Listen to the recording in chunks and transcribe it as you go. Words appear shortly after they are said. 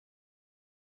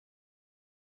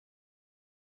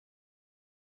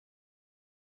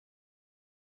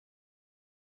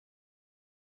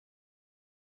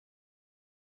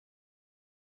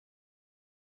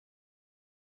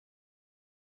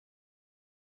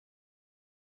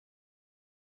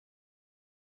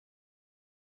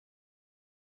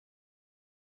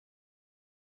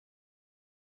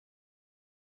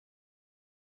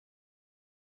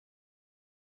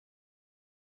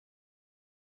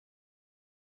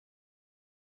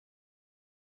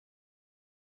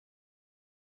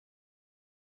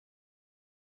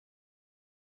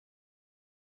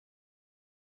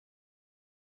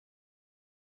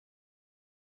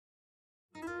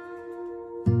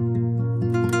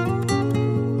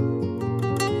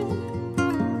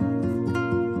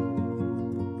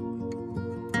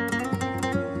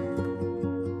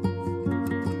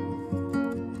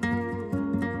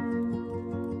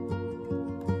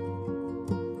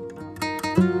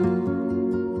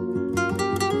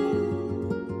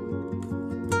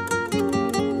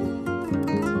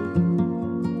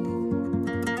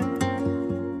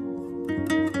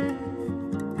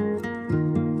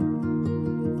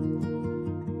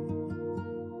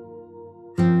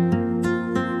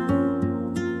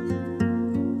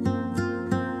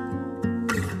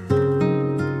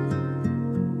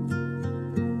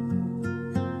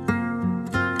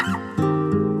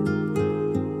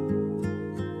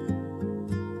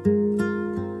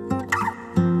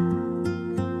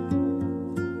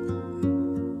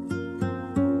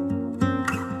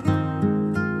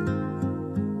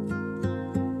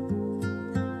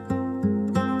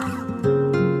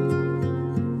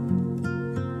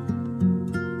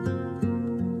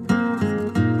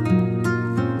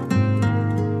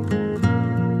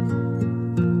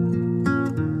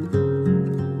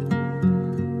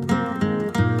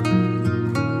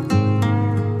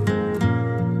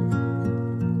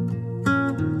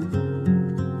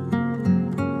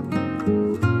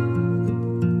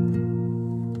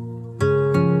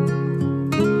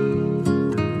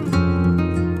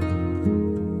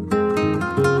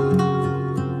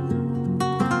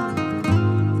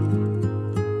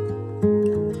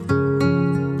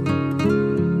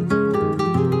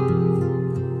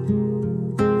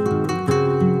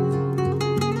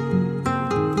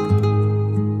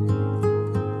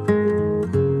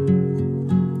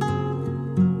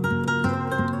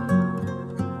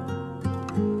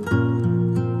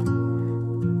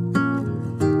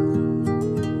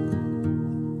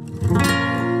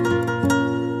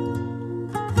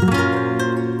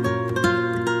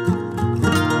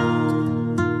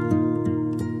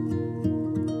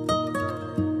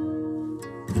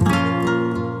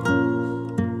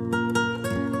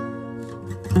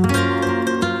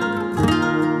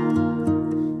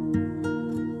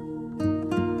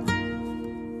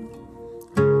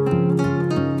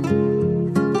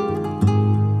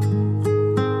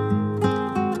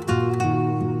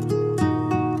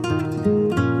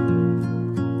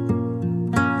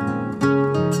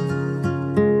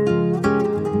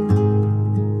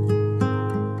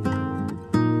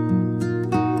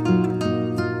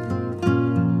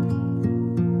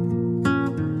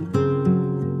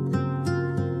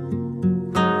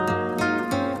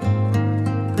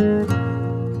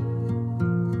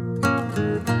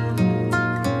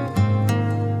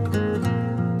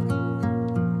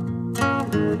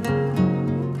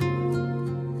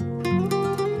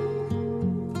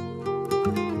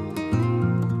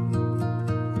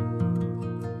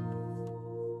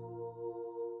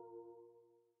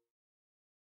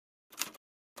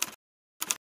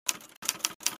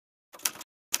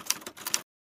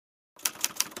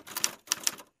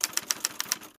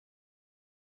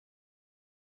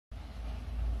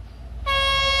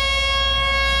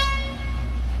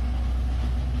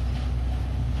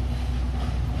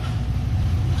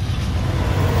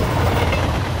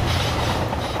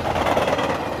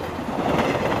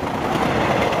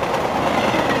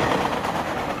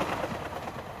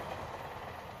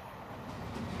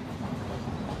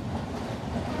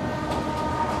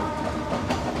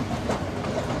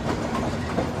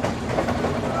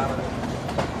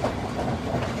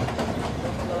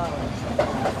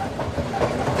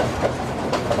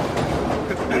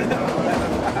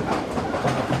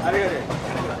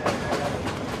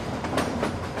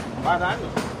දාන්න.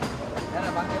 යන්න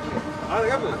බං කැපුවේ. ආද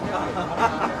කැපුවේ.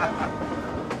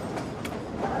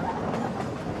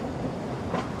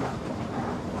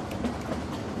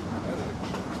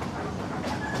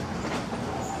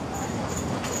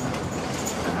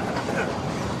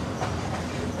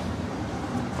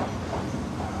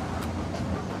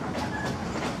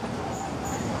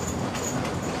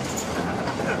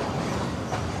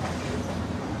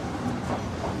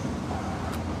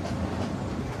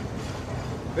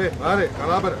 Mari,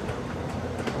 kalabar.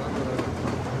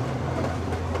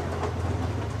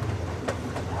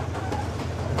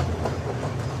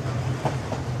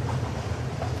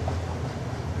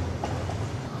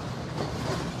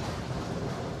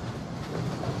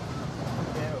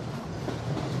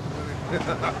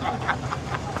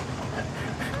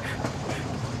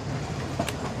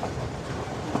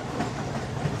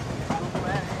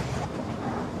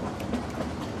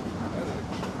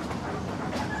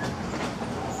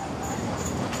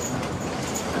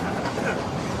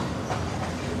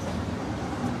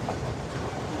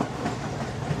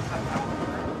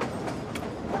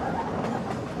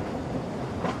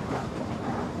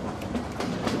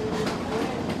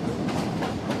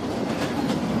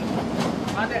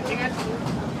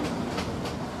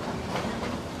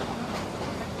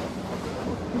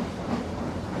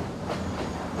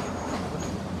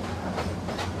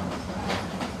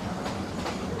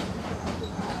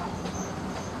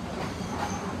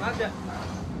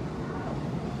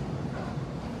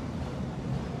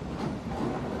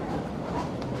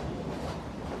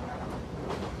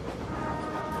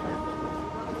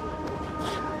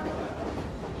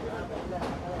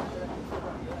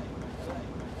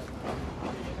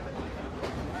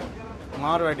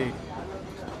 මාර වැඩි.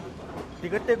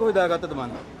 ටිකට් එක කොහෙද දාගත්තද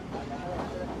මන්?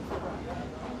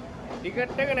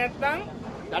 ටිකට් එක නැත්තම්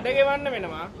දඩ ගෙවන්න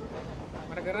වෙනවා.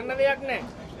 මට කරන්න දෙයක් නැහැ.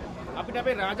 අපිට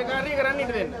අපේ රාජකාරිය කරන්න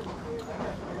ඉඩ දෙන්න.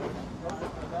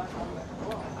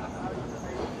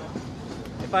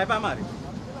 එපා එපා මාරි.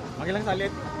 මගේ ළඟ සල්ලි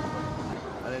ඇති.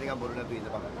 අර නිකන් බොරු නැතුව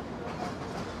ඉඳපන්.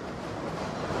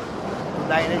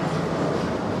 හොඳයිනේ.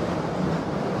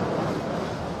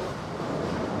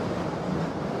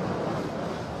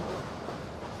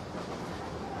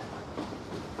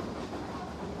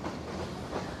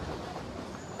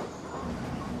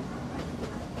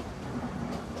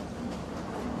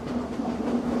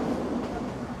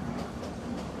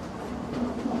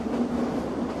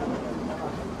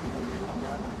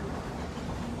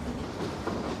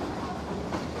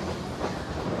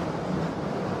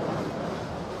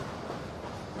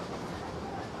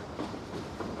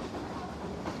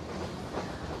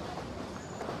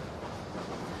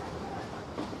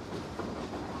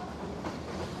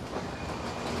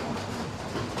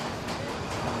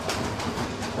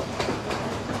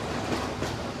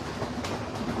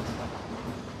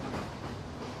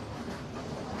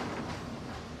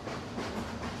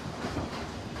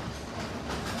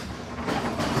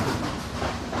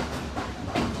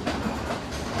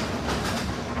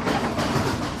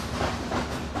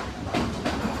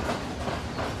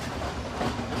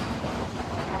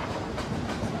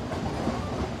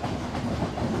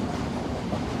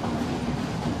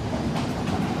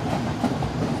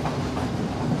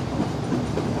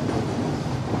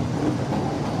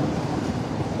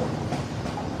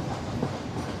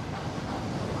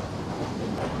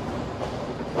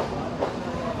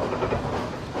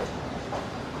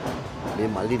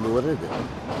 මල්ලි නුවරද?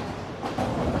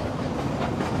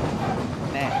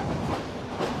 නෑ.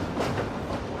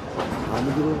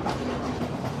 ආමුදුරෝ?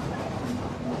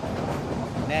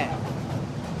 නෑ.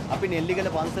 අපි නෙල්ලිගල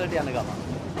පන්සලට යන ගමන්.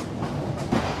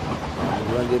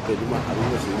 ආමුදුරන්ගේ පෙදුම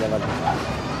හරිම සීලවත්.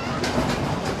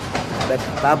 දැන්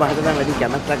කතා බහට නම් වැඩි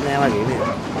කැමැත්තක් නෑ වගේ නේද?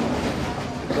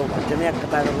 ඒක වචනයක්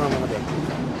කතා කරනවා මම දැන්.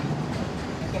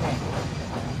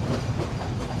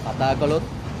 කතා කළොත්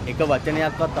එක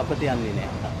වචනයක්වත් අපත යන්නේ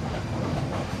නැහැ.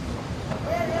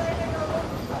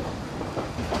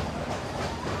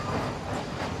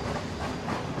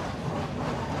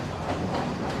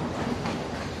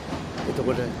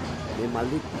 එතකොට මේ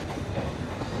මල්ලි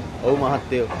ඔව්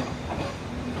මහත්තයෝ.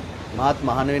 මාත්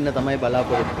මහාන වෙන්න තමයි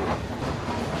බලාපොරොත්තු වෙන්නේ.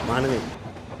 මහාන වෙන්න.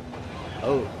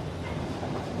 ඔව්.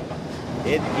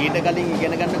 ඒත් ඊට කලින්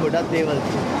ඉගෙන ගන්න ගොඩක් දේවල්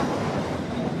තියෙනවා.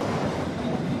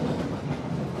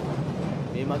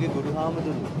 මේ මගේ ගුරු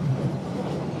හාමුදුරුවෝ.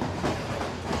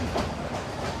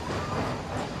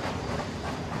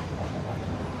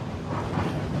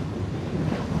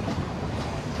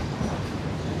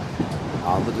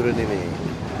 ආමුදුර නෙමෙයි.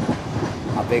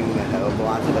 අපෙන් ඔබ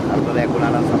වහන්සේට කරදරයක්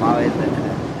වුණා නම් සමාව වෙන්න.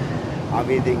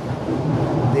 අපි ඉතින්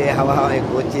දේහවහේ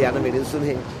කොච්චි යන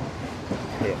මිනිස්සුනේ.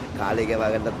 කාලේ ගෙවා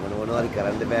ගන්නත් මොනවද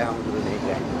කරන්න බෑ හමුදුනේ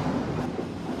ඒකයි.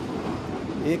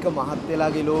 ඒක මහත්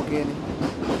වෙලාගේ ලෝකයනේ.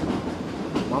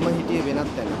 මම හිටියේ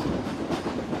වෙනත් තැනක.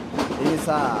 ඒ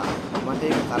නිසා මට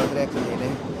ඒක කරදරයක් නෙමෙයි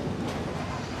නේ.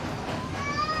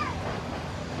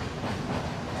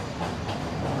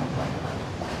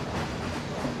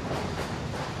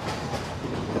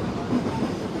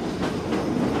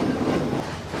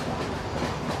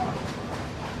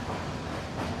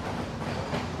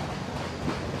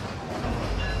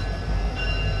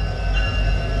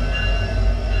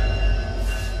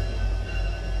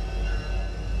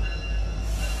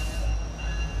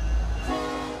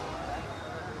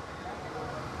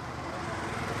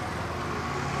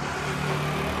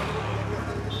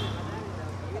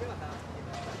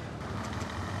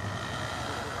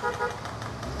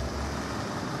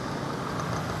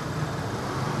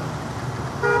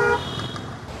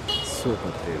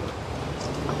 සුවපත්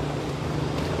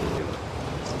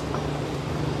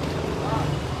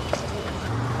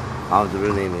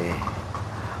ආවුදුරනේ මේ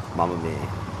මම මේ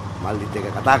මල්ලිත් එක්ක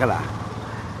කතා කළා.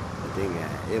 ඉතින්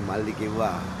ඒ මල්ලි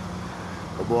කිව්වා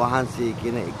ඔබ වහන්සේ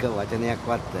කියන එක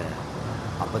වචනයක්වත්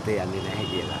අපතේ යන්නේ නැහැ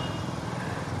කියලා.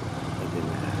 ඉතින්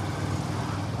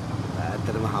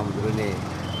ඇත්තටම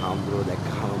හාමුදුරුවෝ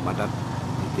දැක්කම මටත්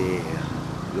හිතේ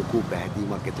ලොකු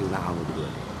පැහැදීමක් ඇති වුණා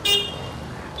හාමුදුරුවනේ.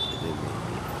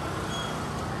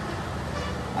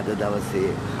 අද දවසේ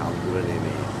හාමුදුරනේ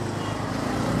මේ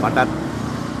මටත්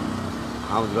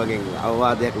හාමුදුරුවගෙන්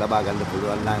අවවාදයක් ලබා ගන්න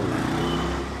පුළුවන් නම්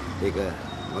ඒක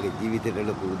මගේ ජීවිතේට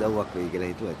ලොකු උදව්වක් වෙයි කියලා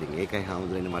හිතුවා. ඉතින් ඒකයි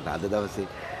හාමුදුරනේ මට අද දවසේ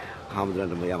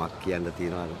හාමුදුරන්ට යමක් කියන්න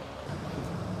තියෙනවා.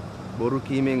 බොරු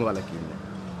කීමෙන් වළකින්න.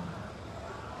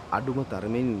 අඩුම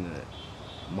තරමින්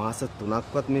මාස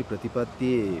 3ක්වත් මේ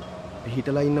ප්‍රතිපත්තියේ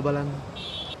පිහිටලා ඉන්න බලන්න.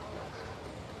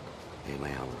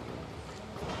 එහෙමයි හාමුදුරනේ.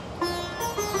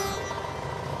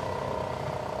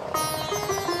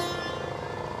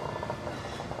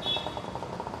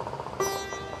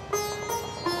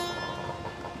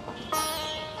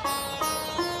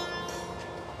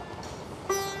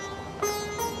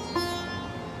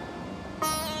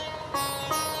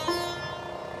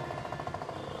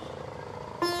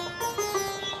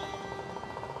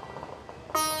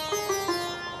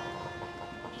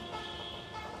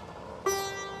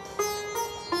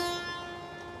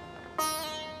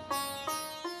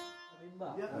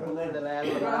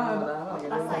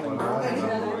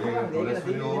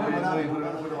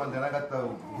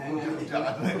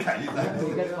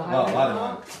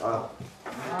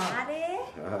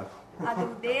 අද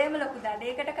උදේම ලොකු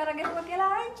දඩේකට කරගෙනුවා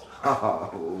කියලා ආච්චි.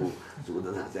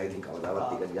 සුගතදාසයා ඉතින් කවදාවත්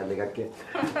ටිකට් ගන්න එකක් කිය.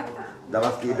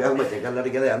 දවස් කීපයක්ම චෙක් කරලා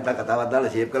කියලා යන්තම් කතාවක්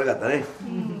දාලා ෂේප් කරගත්තා නේ.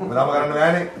 මොනවම කරන්න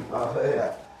බෑනේ.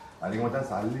 අලින් මට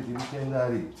සල්ලි තිබිච්චෙන්ද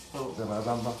හරි. ඔව්.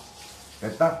 බලපන්.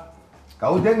 නැත්තම්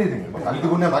කවුද දෙන්නේ ඉතින්? සල්ලි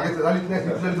දුන්නේ මගේ සල්ලිත් නෑ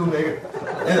සිතුලි දුන්නේ ඒක.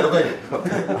 නේද ලොකයි.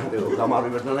 ඒක සමහර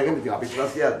විතරක් නැගෙන ඉතින් අපි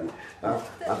ප්‍රශ්නයක්.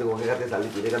 අපි ඔගේ ගත්තේ සල්ලි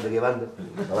පිළිගන්න ගෙවන්න.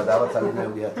 කවදාවත් සල්ලි නෑ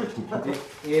උදියා.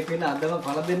 ඒ පින අදම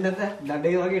පළ දෙන්න නැත.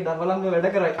 දඩේ වගේ ඩබලම්ම වැඩ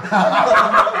කරයි.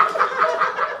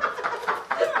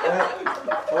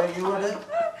 ඔය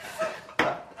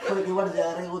කිව්වට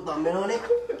ජාරේ උත් අම්මනෝනේ.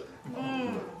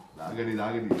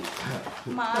 නාගඩි.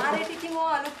 මාරේ ටිකමෝ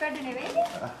අලුත් වැඩ නෙවෙයි.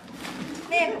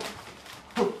 නේද?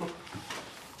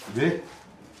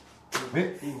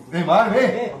 මේ මාරේ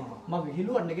මම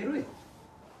විහිළුවන්න කෙරුවේ.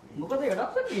 මොකද ඒකට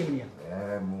අප්සෙට් කියන්නේ?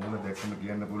 ඈ මූණ දැක්කම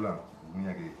කියන්න පුළුවන්.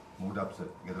 මියාගේ මූඩ්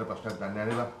අප්සෙට්. ගෙදර ප්‍රශ්නයක් ගන්න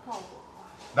නැහැ නේද?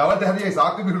 දවල්ට හරියයි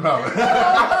සාක්කු පිරුණාම.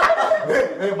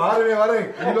 මේ මාරේ වරේ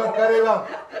ඉලුවත් කරේවා.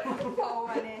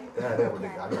 ඔව්වනේ. ඈ පොඩි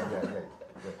ගානේ.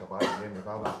 ඒක පාඩේ දෙන්න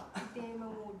පාවා. ඒම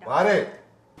මූඩ්. මාරේ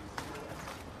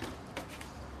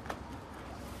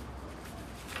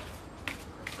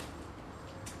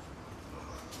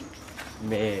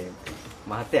මේ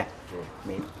මහත්තයා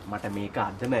මේ මට මේක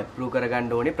අදම ඇප්‍රූව්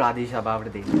කරගන්න ඕනේ ප්‍රාදේශීය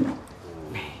සභාවට දෙන්න.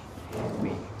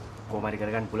 මේ කොහොම හරි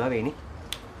කරගන්න පුළුවන් වෙන්නේ.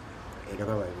 ඒක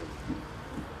තමයි.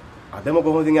 අදම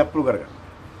කොහොමද ඉතින් ඇප්‍රූව්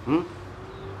කරගන්නේ?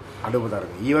 අඩුම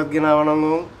තරමේ ඊවත් ගෙනාවනම්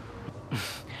ඕම්.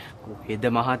 කොහෙද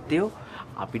මහත්තයෝ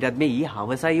අපිටත් මේ ඊ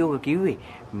හවසයි ඕක කිව්වේ.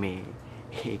 මේ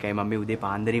ඒකයි මම මේ උදේ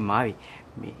පාන්දරින් ආවේ.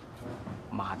 මේ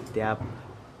මහත්තයා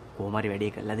කොහොම හරි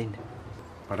වැඩේ කරලා දෙන්න.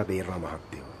 මට තේරෙනවා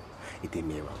මහත්තයෝ. ඉතින්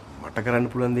මේවා මට කරන්න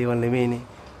පුළුවන් දේවල් නෙමෙයිනේ.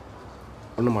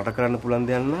 ඔන්න මට කරන්න පුළුවන්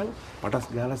දෙයක් නම් පටස්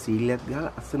ගහලා සීලයක්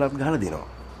ගහලා අස්සනක් ගහලා දෙනවා.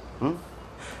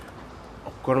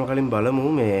 ඔක්කොම කලින් බලමු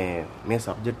මේ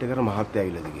සබ්ජෙක්ට් එකට මහත්ය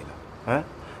ඇවිල්ලාද කියලා. ඈ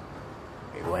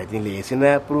ඒවා ඉතින් ලේසි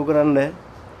නෑ අප්‍රූව් කරන්න.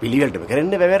 පිළිවෙලටම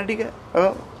කරන්න බැවැර ටික.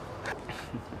 ඔව්.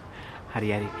 හරි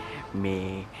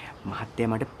මේ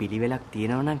මහත්තයා මට පිළිවෙලක්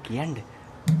තියෙනවා නම් කියන්න.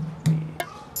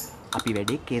 අපි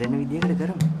වැඩේ කරන විදියකට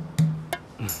කරමු.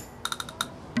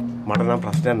 මට නම්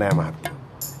ප්‍රශ්නයක් නෑ මහත්තයෝ.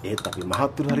 ඒත් අපි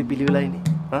මහත්තුරු හරි පිළිවෙලයිනේ.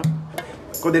 හා?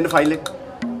 කො දෙන්න ෆයිල් එක.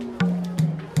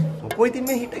 මොකෝ ඉතින්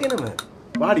මේ හිටගෙනම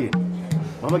වාඩි වෙන්න.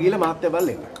 මම ගිහලා මහත්තයා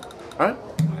බලන්න. හා?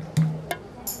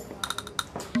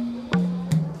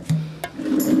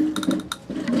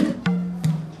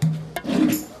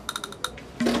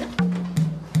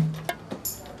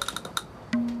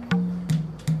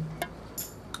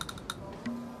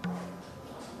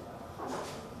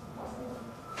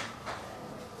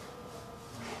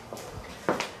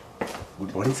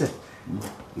 Good morning, sir.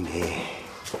 මේ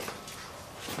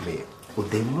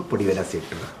උදේම පොඩි වැඩක්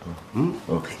සෙට්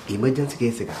වුණා. ඉමර්ජන්සි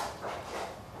කේස් එකක්.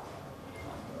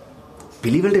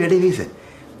 පිළිවෙලට වැඩේ වී සර්.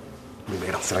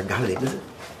 මේක රස්සරක් ගහලා දෙන්න සර්.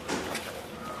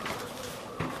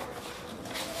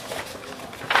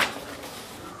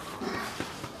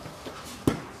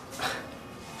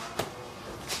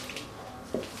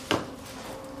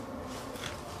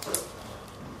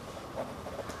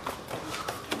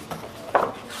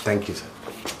 Thank you, sir.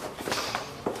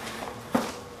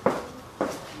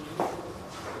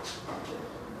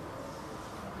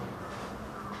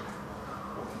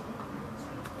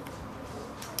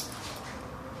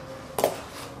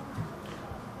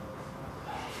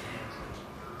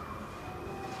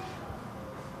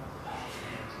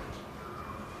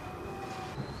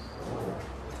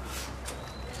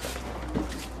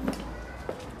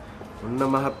 ඔන්න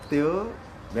මහත්තයෝ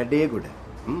වැඩේ ගොඩ.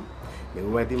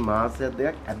 මෙවුවා ඉතින් මාසයක්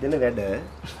දෙකක් ඇදෙන වැඩ.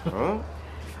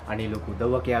 අනේ ලොකු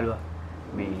උදව්වක් යාළුවා.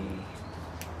 මේ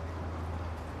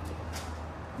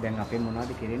දැන් අපේ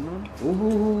මොනවද කරෙන්න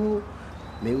ඕනේ?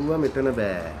 මෙවුවා මෙතන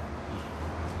බෑ.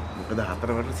 මොකද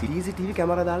හතරවට CCTV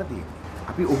කැමරා දාලා තියෙන්නේ.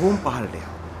 අපි ඔහොම පහළට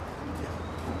යමු.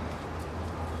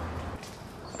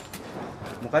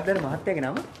 මොකක්ද මහත්තයාගේ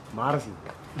නම? මාරසිංහ.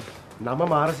 නම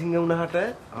මාරසිංහ වුණාට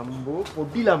අම්බෝ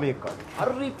පොඩි ළමෙක් වගේ.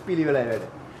 හරි පිළිවෙලයි වැඩ.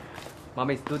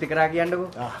 මම ස්තුති කරා කියන්නකෝ.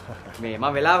 මේ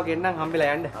මම වෙලාවක එන්නම්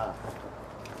හම්බෙලා යන්න.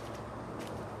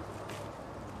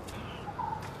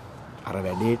 අර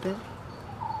වැඩේට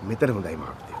මෙතන හොඳයි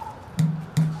මාක්තිය.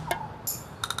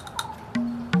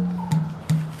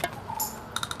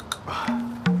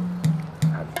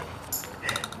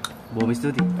 බොහොම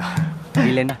ස්තුතියි.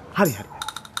 ඉල්ලෙන්න. හරි හරි.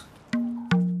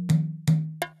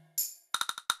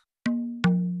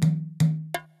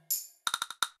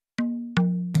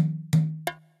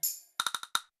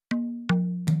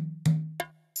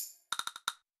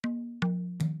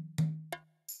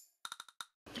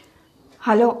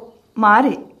 හලෝ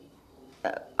මාරි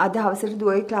අද හවසට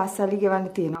දුවයි ක්ලාස් වල ගෙවන්න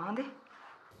තියෙනවා හොඳේ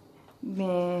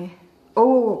මේ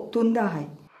ඔව් 3000යි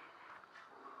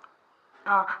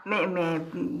මේ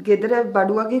ගෙදර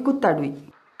බඩු වගේකුත් අඩුයි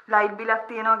ලයිට් බිලක්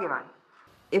තියෙනවා ගෙවන්න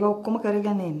ඒව ඔක්කොම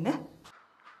කරගෙන එන්න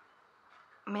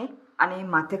මේ අනේ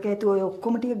මතක ඇතු ඔය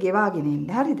ඔක්කොම ටික ගෙවාගෙන එන්න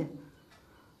හරිද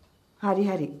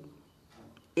හරි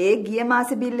ඒ ගිය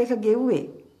මාසේ බිල් එක ගෙව්වේ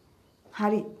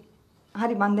හරි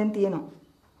මන් දැන් තියෙනවා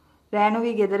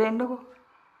රෑනෝවි ගෙදර එන්නකෝ.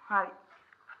 හරි.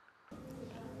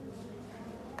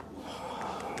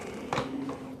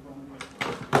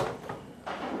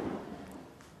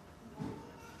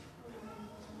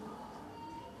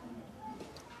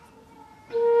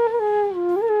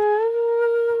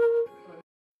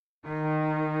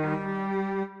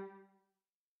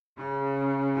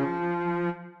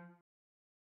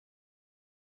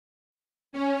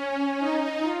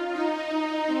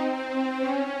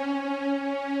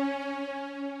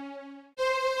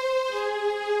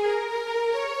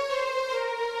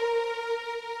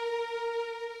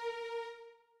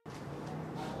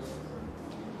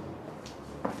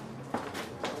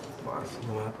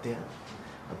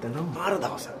 අතන මාර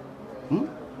දවසක්.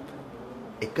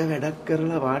 එක වැඩක්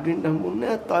කරලා වාඩි වෙන්න හම්බුන්නේ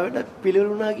නැහැ. තව වැඩක්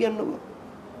පිළිවෙලුණා කියන්නකෝ.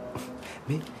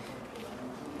 මේ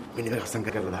මේක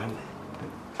සංකල්ප කරලා දාන්න.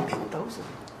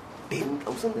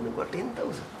 10,000 දෙනකොට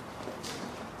 10,000.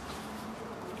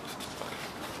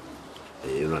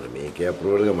 ඒ වුණාට මේකේ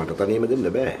අප්‍රූවල් එක මට තනියම දෙන්න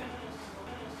බෑ.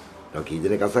 තව කී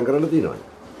දෙනෙක් අසං කරන්න තියෙනවද?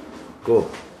 කෝ?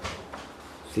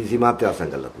 සීසි මාත්‍ය අසං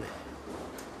කළත් නෑ.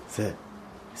 සර්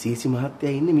සීසි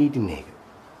මහත්තයා ඉන්නේ මීටින් එකක.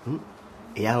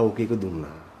 එයා ඕකේක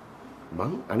දුන්නා.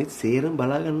 මං අනිත් සේරම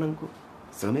බලා ගන්නම්කෝ.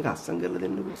 සර් මේක අස්සම් කරලා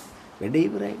දෙන්නකෝ. වැඩේ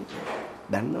ඉවරයි.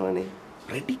 දන්නවනේ.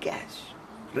 Ready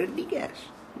cash.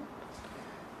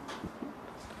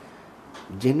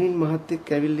 ජෙනින්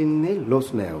මහත්තයෙක් ඇවිල්ලා ඉන්නේ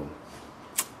ලොස් නෑ උන්.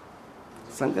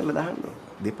 සංකල්ප දාන්න.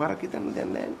 දෙපාරක් හිතන්න දෙයක්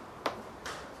නෑනේ.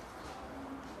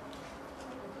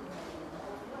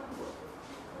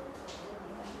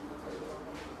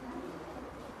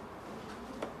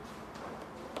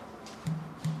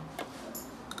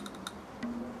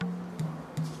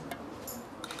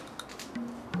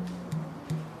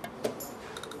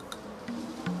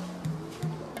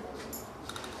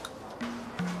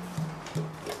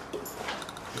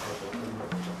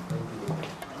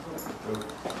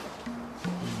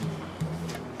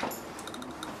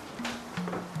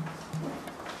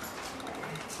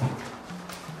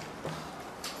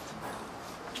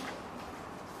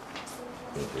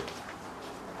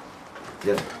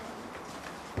 යන්න.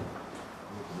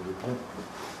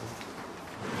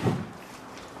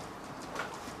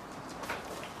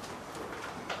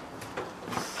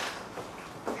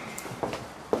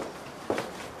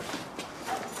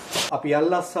 අපි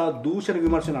අල්ලස්සා දූෂණ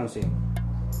විමර්ශන අංශයෙන්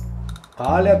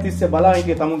කාලයක් තිස්සේ බලා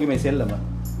හිටියේ තමුන්ගේ මේ සෙල්ලම.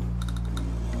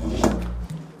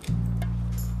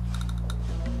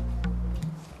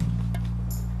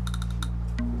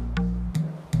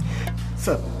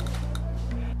 සර්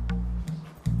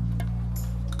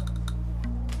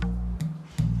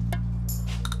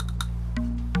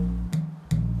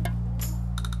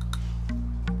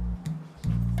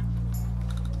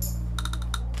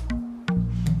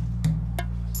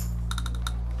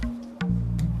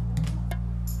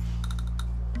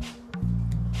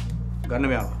ගන්න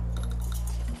මෙයාව.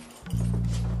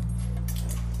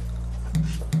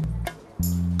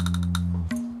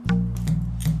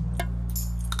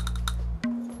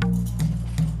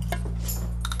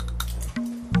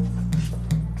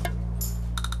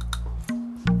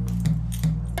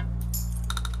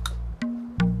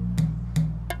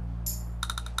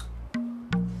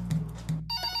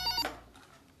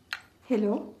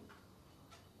 හෙලෝ.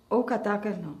 ඔව් කතා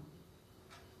කරනවා.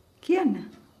 කියන්න.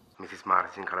 මිසිස්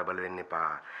මාර්සින් කලබල වෙන්න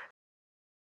එපා.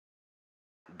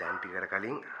 දැන් ටිකර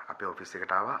කලින් අපේ ඔෆිස්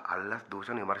එකට ආවා අල්ලස්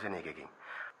දූෂණ විමර්ශනයකකින්.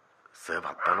 සර්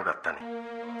වත්තනු ගත්තනේ.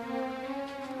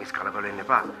 මිස් කලබල වෙන්න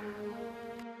එපා.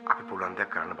 අපි පුළුවන් දෙයක්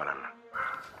කරන්න බලන්න.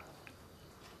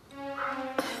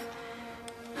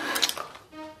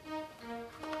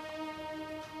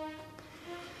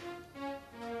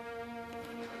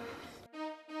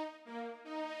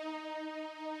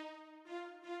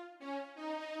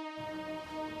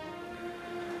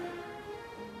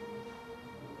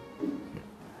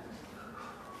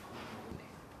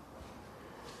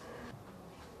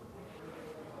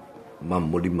 මම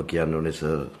මුලින්ම කියන්න ඕනේ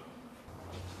සර්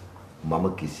මම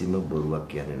කිසිම බොරුවක්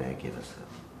කියන්නේ නැහැ කියලා සර්.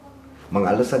 මං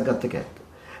අල්ලසක් ගත්ත එක ඇත්ත.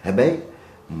 හැබැයි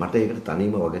මට ඒකට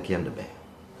තනියම වග කියන්න බෑ.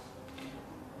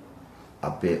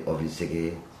 අපේ ඔෆිස් එකේ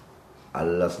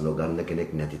අල්ලස් නොගන්න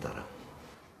කෙනෙක් නැති තරම්.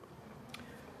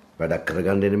 වැඩක්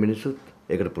කරගන්න එන මිනිස්සුත්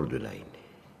ඒකට පුරුදු වෙලා ඉන්නේ.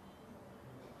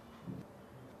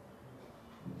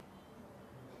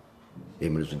 ඒ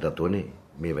මිනිස්සුන්ට තෝනේ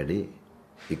මේ වැඩේ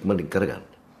ඉක්මනින් කරගන්න.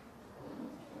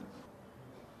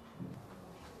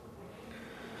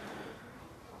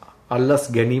 අල්ලස්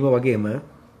ගැනීම වගේම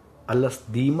අල්ලස්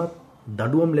දීමත්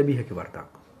දඩුවම් ලැබිය හැකි වරටක්.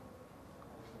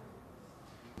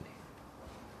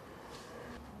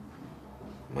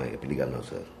 මම ඒක පිළිගන්නවා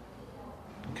සර්.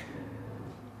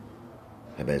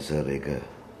 හැබැයි සර් ඒක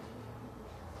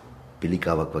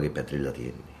පිළිකාවක් වගේ පැතිරිලා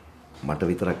තියෙන්නේ. මට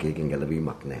විතරක් ඒකෙන්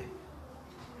ගැලවීමක් නැහැ.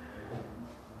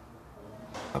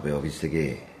 අපේ ඔෆිස්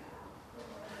එකේ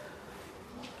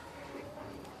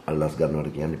අල්ලස්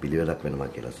ගන්නවට කියන්නේ පිළිවෙලක් වෙනවා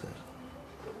කියලා සර්.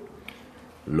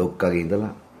 ලොක්කගේ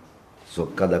ඉඳලා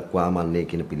සොක්ක දක්වාම අන්නේ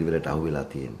කියන පිළිවෙලට අහු වෙලා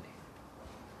තියෙන්නේ.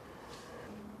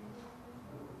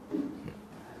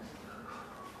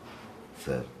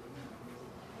 සර්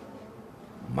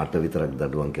මට විතරක්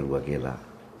දඩුවම් කෙරුවා කියලා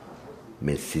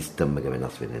මේ සිස්ටම් එක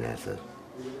වෙනස් වෙන්නේ නැහැ සර්.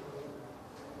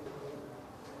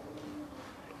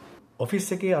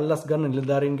 ඔෆිස් එකේ අල්ලස් ගන්න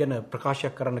නිලධාරීන් ගැන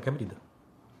ප්‍රකාශයක් කරන්න කැමතිද?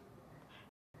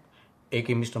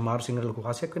 ඒකේ මිස්ටර් මාර්සිංගට ලොකු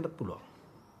වාසියක් වෙන්නත් පුළුවන්.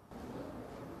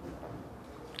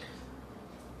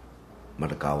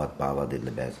 මට කාවත් පාවා දෙන්න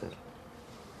බෑ සර්.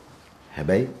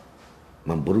 හැබැයි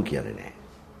මම බොරු කියන්නේ නැහැ.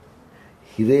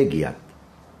 හිරේ ගියත්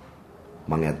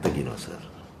මම ඇත්ත කියනවා සර්.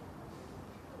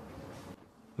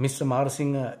 මිස්ටර්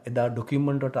මාර්සිංග එදා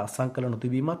ඩොකියුමන්ට් වලට අසං කළ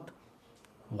නොතිබීමත්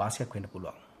වාසියක් වෙන්න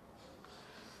පුළුවන්.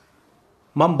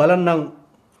 මම බලන්නම්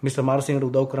මිස්ටර් මාර්සිංගට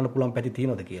උදව් කරන්න පුළුවන් පැති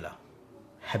තියෙනවද කියලා.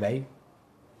 හැබැයි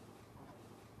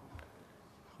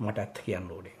මට ඇත්ත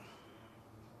කියන්න ඕනේ.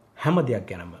 හැම දෙයක්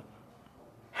ගැනම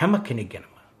හැම කෙනෙක්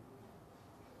ගැනම.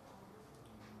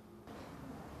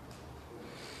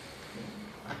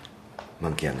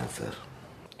 මං කියන්නම් සර්.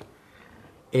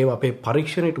 ඒවා අපේ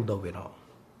පරීක්ෂණයට උදව් වෙනවා.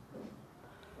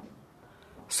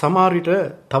 සමහර විට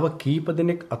තව කීප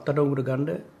දෙනෙක් අත්අඩංගුවට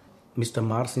ගන්න මිස්ටර්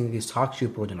මාර්සිංගේ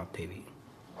සාක්ෂි ප්‍රයෝජනවත් වේවි.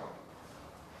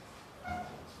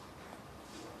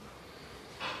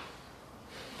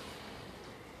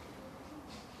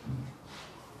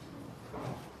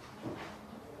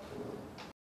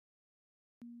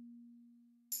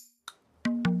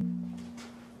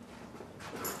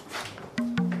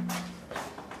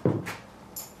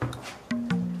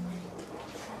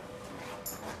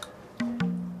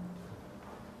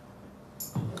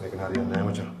 හරියන්නේ නැහැ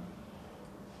මචං.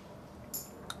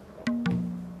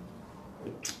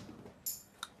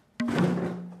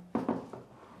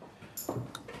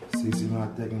 සීසි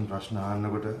මහත්තයාගෙන් ප්‍රශ්න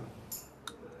අහන්නකොට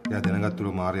එයා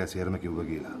දැනගත්තුළු මාර්යා සේරම කිව්වා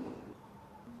කියලා.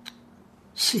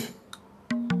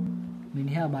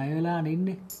 මිනිහා බය වෙලා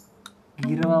ඉන්නේ.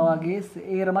 ගිරවා වගේ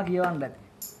සේරම කියවන්න ඇති.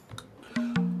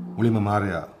 මුලින්ම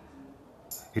මාර්යා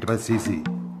ඊට පස්සේ සීසි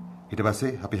ඊට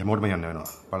පස්සේ අපි හැමෝටම යන්න වෙනවා.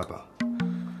 බලපන්.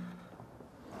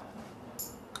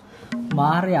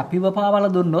 මාර්යා අපිව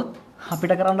පාවලා දුන්නොත්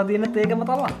අපිට කරන්න තියෙන්නේ ඒකම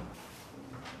තමයි.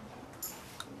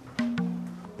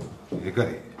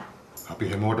 ඒකයි.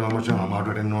 අපි හැමෝටම මචං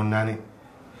අමාරුවට එන්න ඕනේ නැහනේ.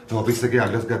 ඒ ඔෆිස් එකේ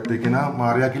අඩ්‍රස් ගත්ත එකනා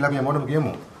මාර්යා කියලා අපි හැමෝටම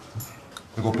කියමු.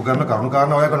 මේක ඔප්පු කරන කරුණු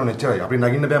කාරණා ඔයා කරනවා එච්චරයි. අපි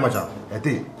නගින්න බෑ මචං.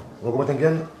 ඇති. ඔක මචං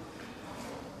කියන්නේ.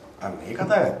 අන්න ඒ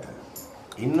කතාව ඇත්ත.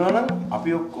 ඉන්නවනම් අපි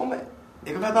ඔක්කොම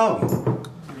එක කතාවක.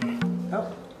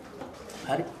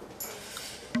 හරි.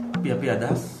 අපි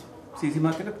අදහස් සීසි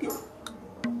මාකට් කියමු.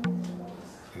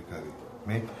 ඒකයි.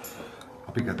 මේ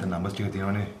අපි ගත්ත නම්බර්ස් ටික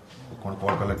තියෙනවනේ. ඔක්කොම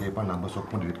කෝල් කරලා කියපන් නම්බර්ස්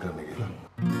ඔක්කොම ඩිලීට් කරන්න කියලා.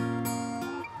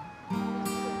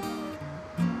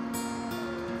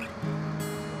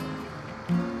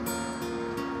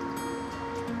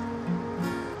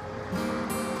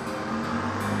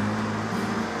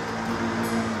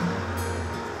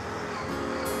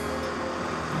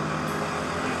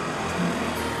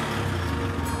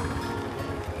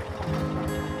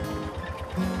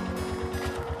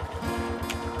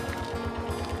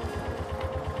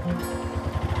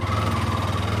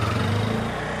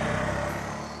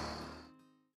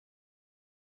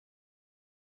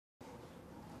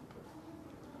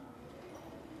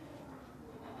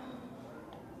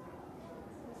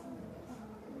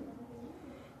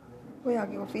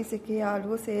 ඔයාගේ ඔෆිස් එකේ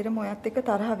යාළුවෝ සේරම ඔයත් එක්ක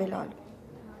තරහ වෙලාලු.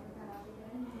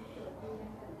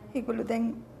 ඒගොල්ලෝ දැන්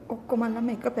ඔක්කොමලම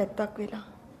එක පැත්තක් වෙලා.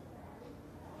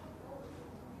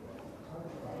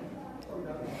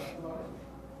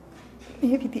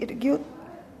 මේ විදියට ගියොත්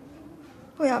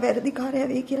ඔයා වැරදිකාරයා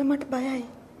වෙයි කියලා මට බයයි.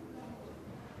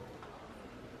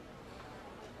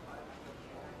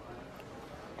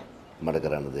 මට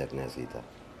කරන්න දෙයක් නෑ සීතා.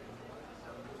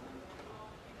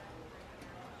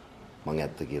 මං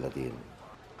ඇත්ත කියලා තියෙන්නේ.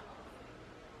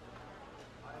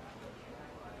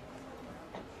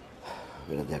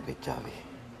 වෙන දෙයක් වෙච්චාවේ.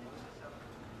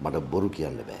 මට බොරු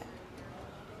කියන්න බෑ.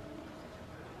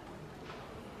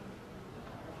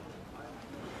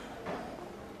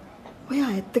 ඔයා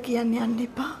ඇත්ත කියන්න යන්න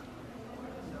එපා.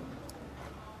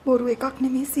 බොරු එකක්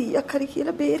නෙමෙයි 100ක් හරි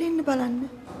කියලා බේරෙන්න බලන්න.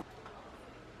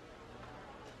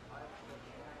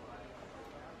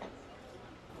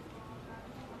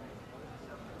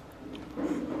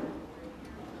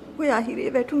 ඔයා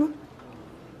හිරේ වැටුණොත්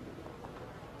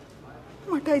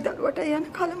මටයි දරුවටයි යන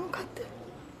කල මොකද්ද?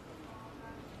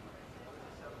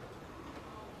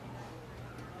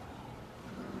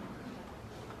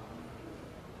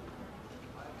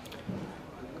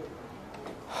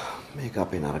 මේක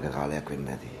අපේ නරක කාලයක්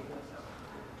වෙන්නේ නැති.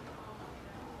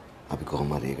 අපි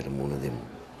කොහොම හරි ඒකට මුහුණ දෙමු.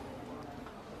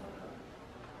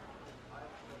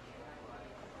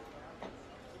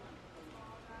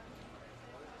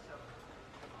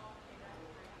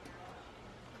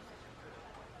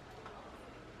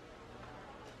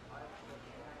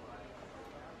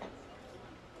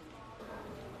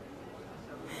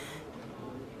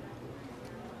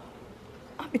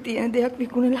 අපි තියෙන දෙයක්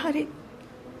විකුණලා හරි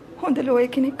හොඳ ලෝය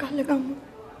කෙනෙක් අල්ලගමු.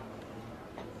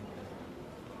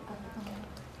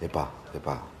 එපා.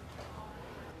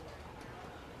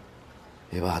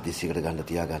 ඒවා හදිස්සියකට ගන්න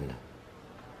තියාගන්න.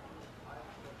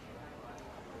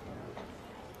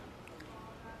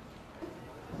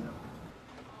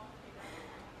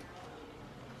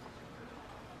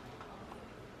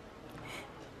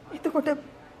 එතකොට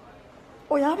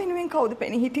ඔයා වෙනුවෙන් කවුද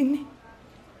පෙනී හිටින්නේ?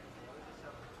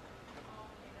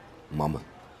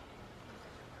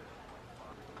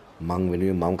 මං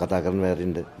වෙනුවෙන් මම කතා කරන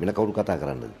වැරෙන්න වෙන කවුරු කතා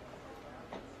කරන්නද?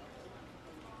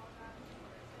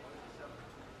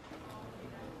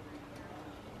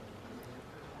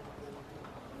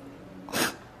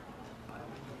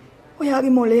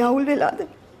 ඔයාගේ මොලේ අවුල් වෙලාද?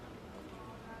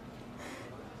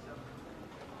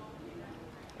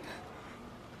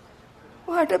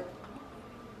 ඔයාට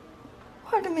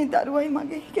මේ දරුවයි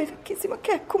මගේ කිසිම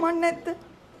කැක්කුමක් නැද්ද?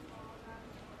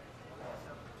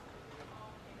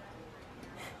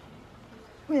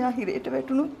 ඔයා හිරේට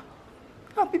වැටුණොත්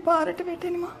අපි පාරට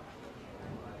වැටෙනවා.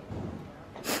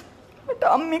 මට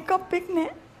අම්මෙක් අප්පෙක්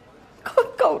නෑ.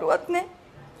 කවුරුවත් නෑ.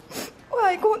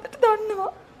 ඔයා ඒක හොඳට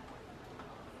දන්නවා.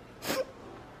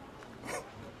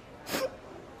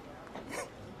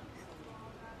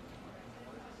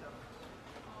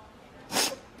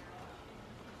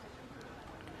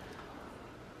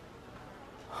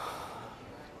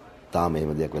 තාම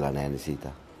එහෙම දෙයක් වෙලා නැහැ නේ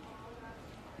සීතා.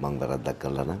 මං වැරද්දක්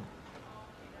කරලා නම්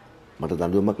මට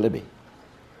දඬුවමක් ලැබෙයි.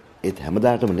 ඒත්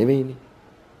හැමදාටම නෙවෙයිනේ.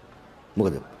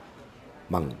 මොකද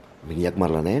මං මිනිහක්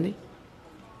මරලා නැහනේ.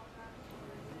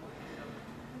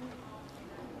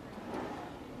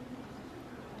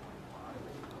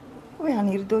 ඔය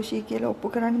අනිර්දෝෂී කියලා ඔප්පු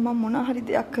කරන්නේ මම මොනවා හරි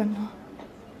දෙයක් කරනවා.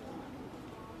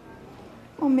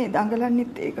 මම මේ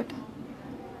දඟලන්නෙත් ඒකට.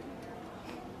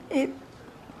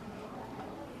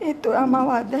 ඒත් ඔයා මාව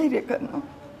අධෛර්ය කරනවා.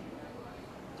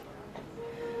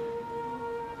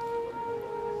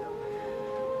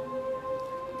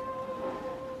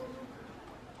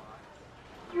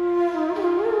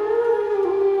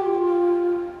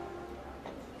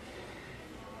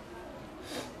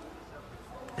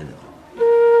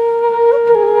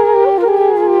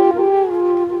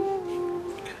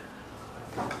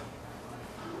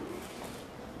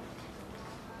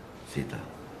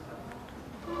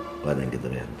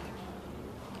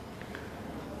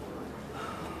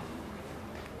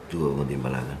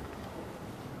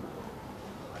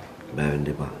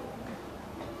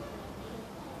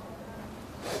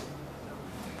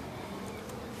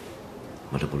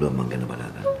 මට පුළුවන් මං ගැන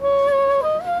බලා ගන්න.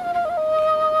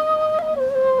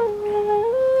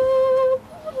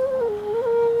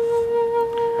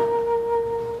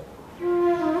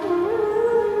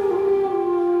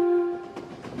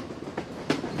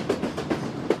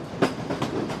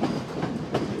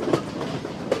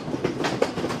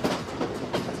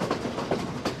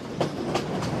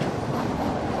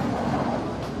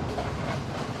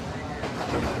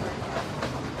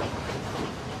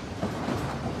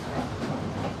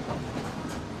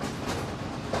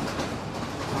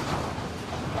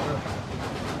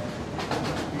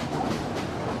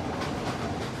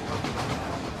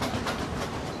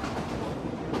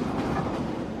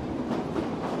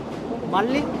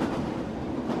 මල්ලි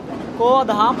කෝද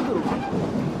හාමුදුරු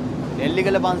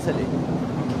නෙල්ලිගල පන්සලේ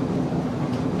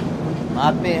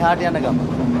මාත් මේ එහාට යන ගම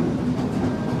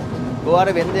කෝ අර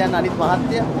වෙන්ද යන අනිත්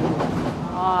මහත්තයා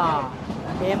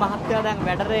ඒ මහත්තයා දැන්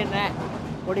වැඩරේ නැහැ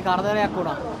පොඩි කරදරයක්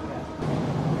වුණා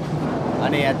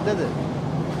අනේ ඇත්තද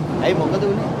ඇයි මොකද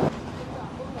උනේ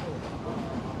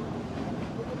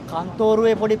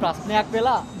කන්තෝරුවේ පොඩි ප්‍රශ්නයක්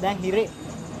වෙලා දැන් හිරේ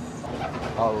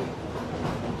ඔව්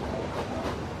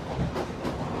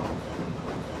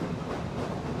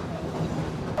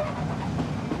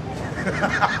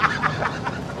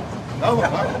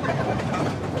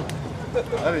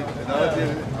Hari, dah dia.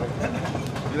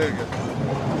 Gila ke?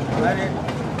 Hari.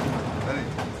 Hari.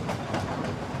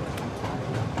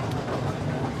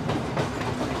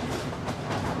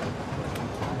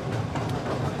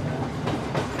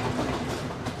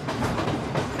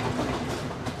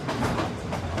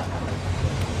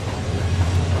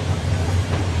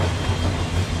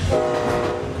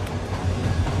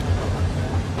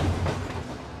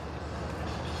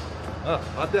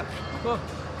 Sathya. Kok?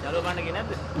 Jalur mana gini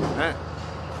ada? Hah?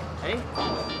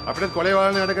 අපිට කොලේ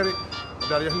වාලනේ වැඩ කරේ.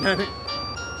 අපිට හරියන්නේ නැහැ නේ.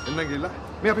 එන්න ගිහලා.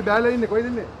 මේ අපි බෑලා ඉන්නේ කොයිද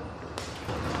ඉන්නේ?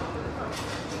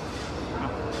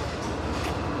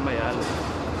 මම යාළුවා.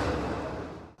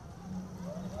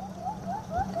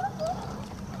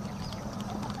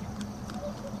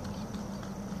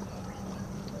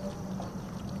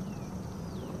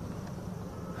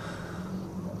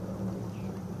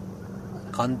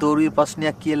 කන්තෝරුවේ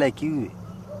ප්‍රශ්නයක් කියලා කිව්වේ.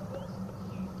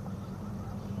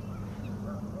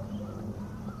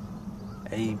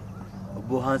 ඇයි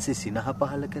ඔබ වහන්සේ සිනහ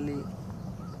පහල කළේ?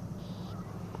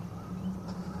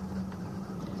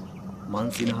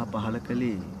 මං සිනහ පහල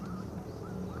කළේ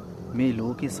මේ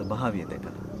ලෝකේ ස්වභාවය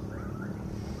දැකලා.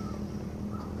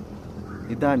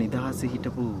 එදා නිදහසේ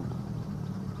හිටපු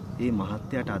ඒ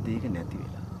මහත්යට අද ඒක නැති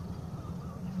වෙලා.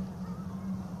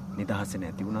 නිදහස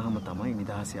නැති වුණාම තමයි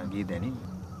නිදහසේ අගේ දැනෙන්නේ.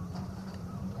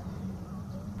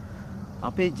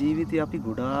 අපේ ජීවිතේ අපි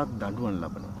ගොඩාක් දඬුවම්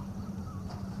ලබනවා.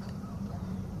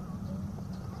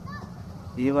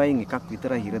 ඒ වයින් එකක්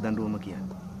විතරයි හිර දඬුවම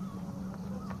කියන්නේ.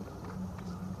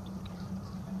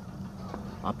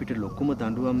 අපිට ලොකුම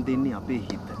දඬුවම් දෙන්නේ අපේ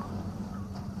හිත.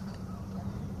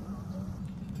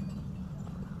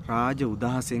 රාජ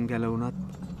උදහසෙන් ගැලවුණත්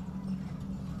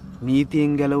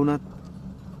නීතියෙන් ගැලවුණත්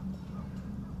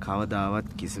කවදාවත්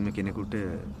කිසිම කෙනෙකුට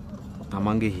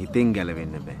තමන්ගේ හිතෙන්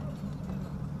ගැලවෙන්න බෑ.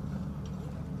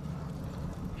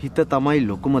 හිත තමයි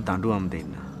ලොකුම දඬුවම්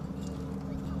දෙන්න.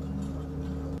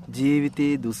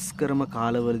 ජීවිතයේ දුෂ්කරම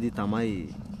කාලවලදී තමයි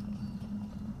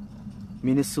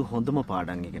මිනිස්සු හොඳම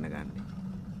පාඩම් ඉගෙන ගන්න.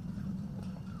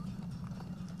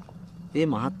 ඒ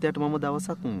මහත්තයාට මම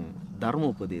දවසක් ධර්ම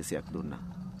උපදේශයක් දුන්නා.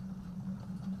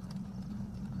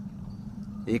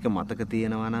 ඒක මතක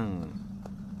තියෙනවා නම්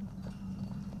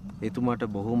එතුමාට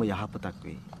බොහොම යහපතක්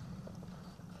වෙයි.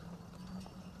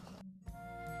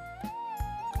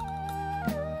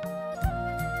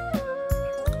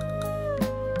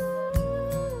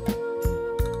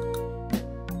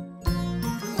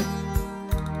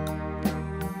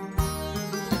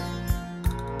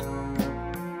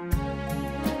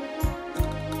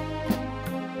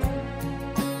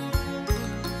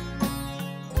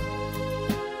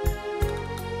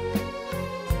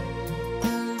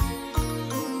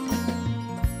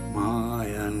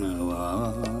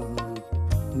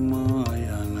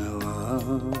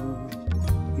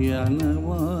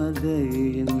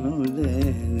 යනවාදයි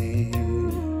නොදැනේ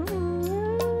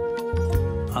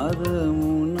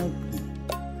අරමුණක්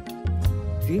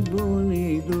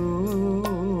තිබුණේදෝ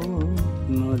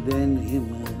නොදැනීම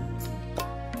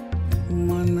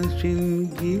මනසින්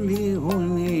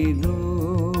ගිලිහුණේදෝ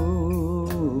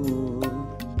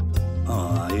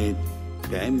ආයෙත්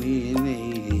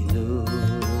පැමිණෙයිදෝ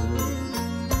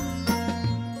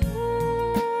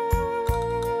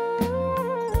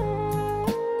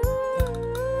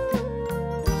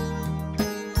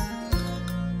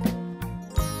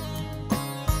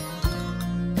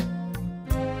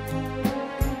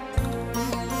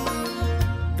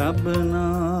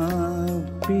තබනා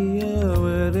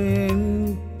පියවරෙන්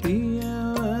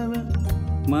පියවර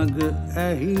මග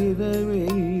ඇහිර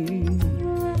වෙයි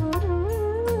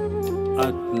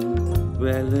අත්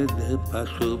වැලද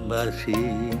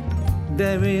පසුබසී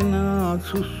දැවෙන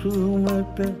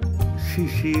සුසුමට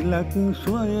සිසිලක්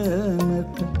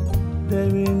සොයනට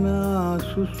දැවෙන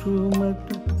සුසුමට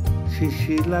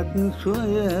සිසිලක්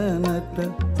සොයනට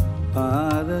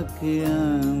පාර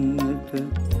කියන්නට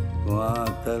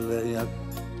වාතලයක්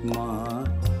මා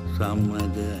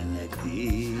සම්මද නැති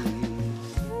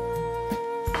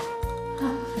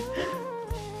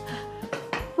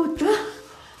පුතා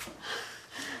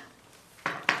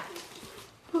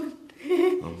පුතේ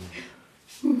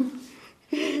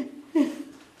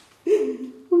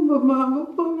උඹ මාව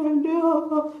බලන්න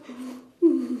ආවා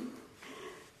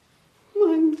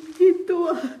මං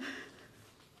හිතුවා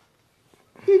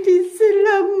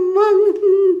ඉතිසලා මං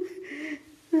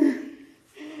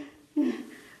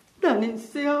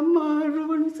තනිස්සේ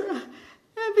අමාරු නිසා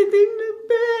ඇවිදින්න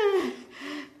බෑ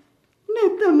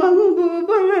නැත්නම් මම ඔබ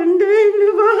බලන්න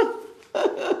ඉන්නවා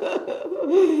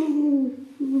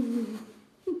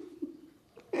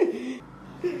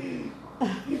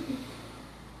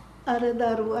අර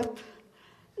දරුවත්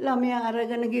ළමයා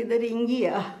අරගෙන ගෙදරින්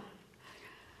ගියා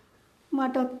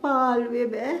මට පාළුවේ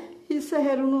බෑ හිස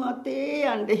හැරුණු අතේ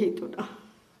යන්න හිතුණා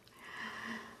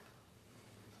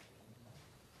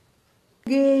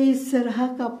ගේ ඉස්සරහා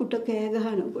කපුට කෑ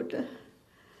ගහනකොට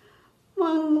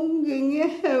මං මුංගෙන්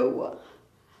ඇහැව්වා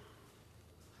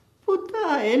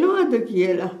පුතා එනවද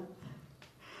කියලා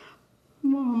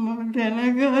මම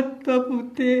දැනගත්ත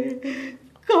පුතේ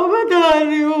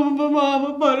කවදාරි උඹ මාව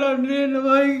බලන්න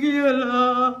එනවයි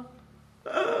කියලා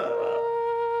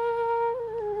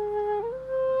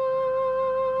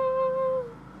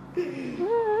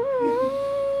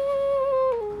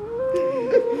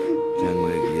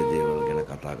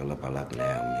කතා කරලා පළක්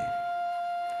නෑ අම්මේ.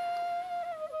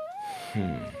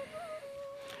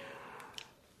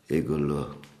 ඒගොල්ලෝ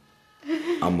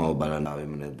අම්මව බලන්න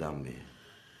ආවෙම නැද්ද අම්මේ?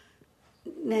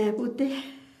 නෑ පුතේ.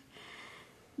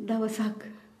 දවසක්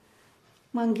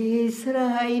මං ගේ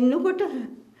ඉස්සරහා ඉන්නකොට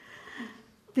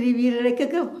ත්‍රිවිල්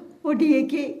එකක පොඩි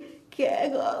එකේ කෑ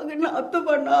ගාගෙන අත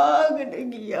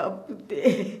බනාගෙන ගියා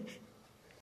පුතේ.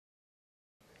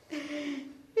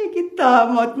 ඒක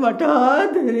තාමත් මට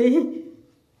ආදරේ.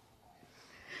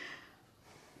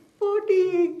 පොඩි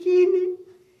එකනේ.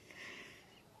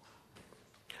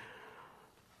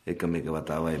 එකම එක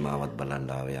වතාවයි මාවත් බලන්න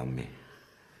ආවේ අම්මේ.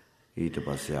 ඊට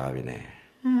පස්සේ ආවේ නෑ.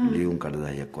 ලියුම්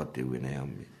කඩදාසියක්වත් එව්වේ නෑ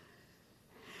අම්මේ.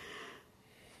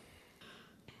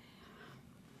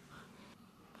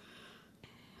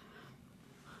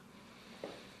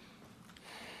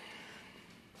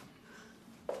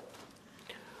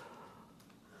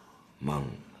 මං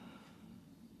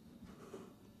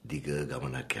දිග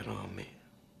ගමනක් යනවා අම්මේ.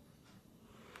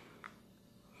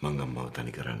 මං අම්මව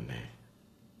තනි කරන්නේ.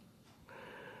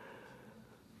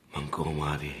 මං කොහොම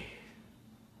හරි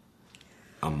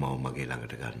අම්මව මගේ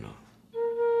ළඟට ගන්නවා.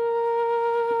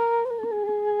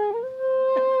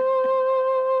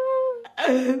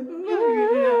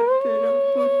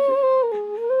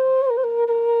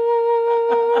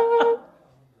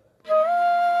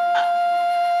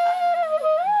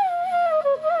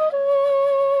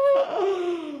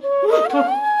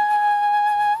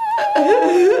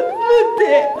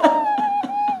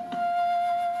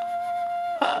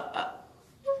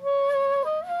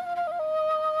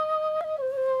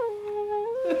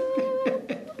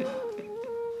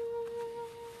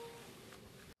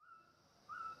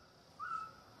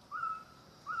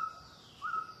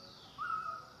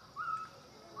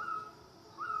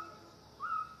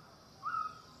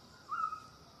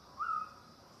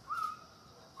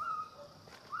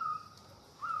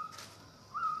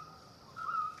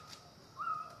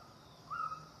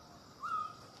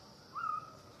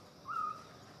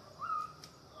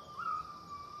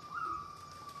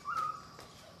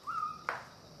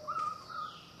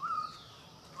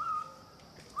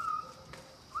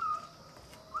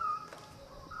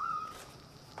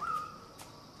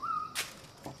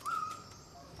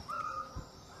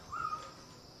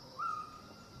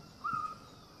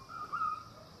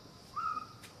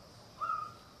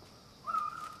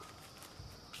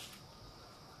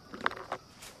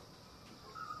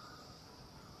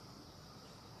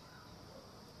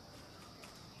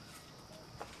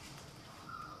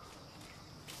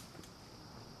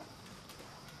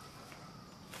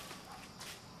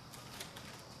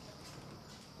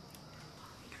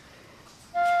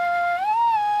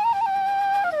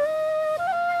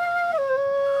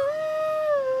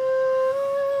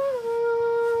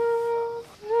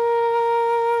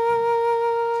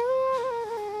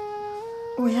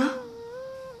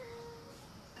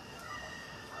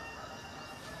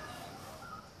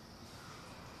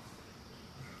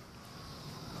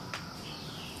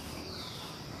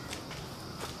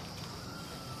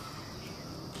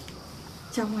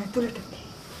 චමු ඇතුළට.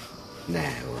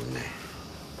 නෑ ඕනේ.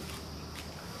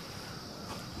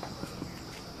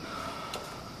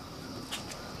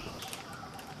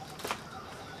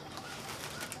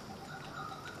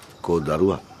 කෝ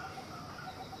දරුවා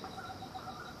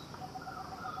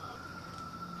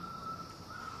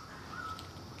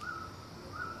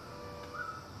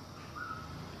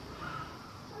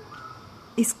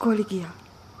ඉස්කෝලේ ගියා.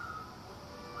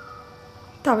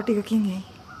 තව ටිකකින් එයි.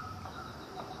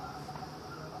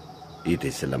 ඊට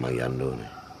ඉස්සෙල්ලා මම යන්න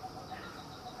ඕනේ.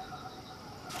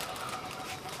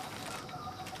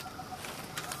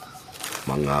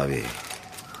 මං ආවේ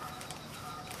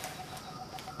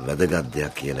වැදගත්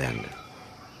දෙයක් කියලා යන්න.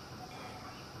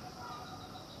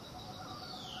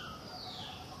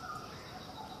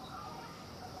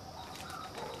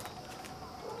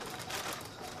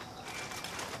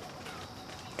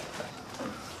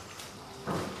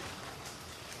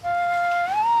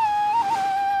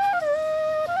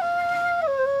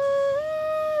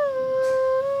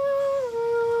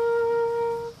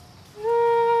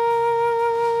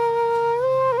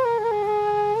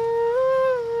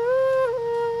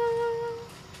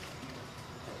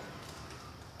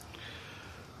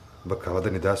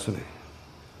 කවද නිදහස් වුනේ?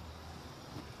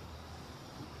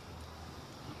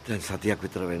 දැන් සතියක්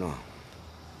විතර වෙනවා.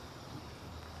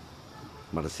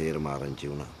 මට සේරම ආරංචි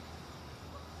වුණා.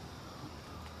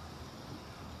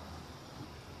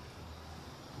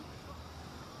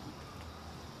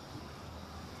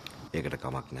 ඒකට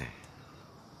කමක් නැහැ.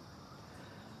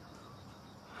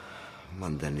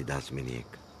 මං දැන් නිදහස්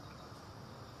මිනිහෙක්.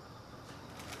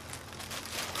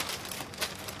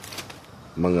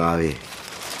 මං ආවේ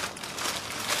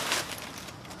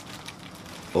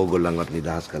ඕගොල්ලන්වත්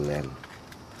නිදහස් කරලා යන්න.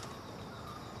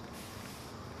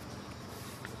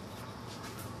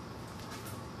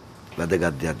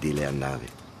 වැදගත් දෙයක් දීලා යන්න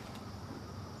ආවේ.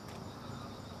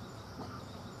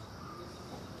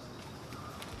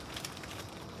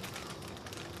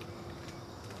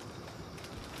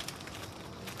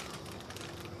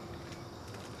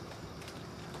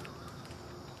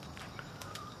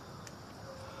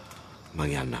 මං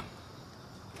යන්නම්.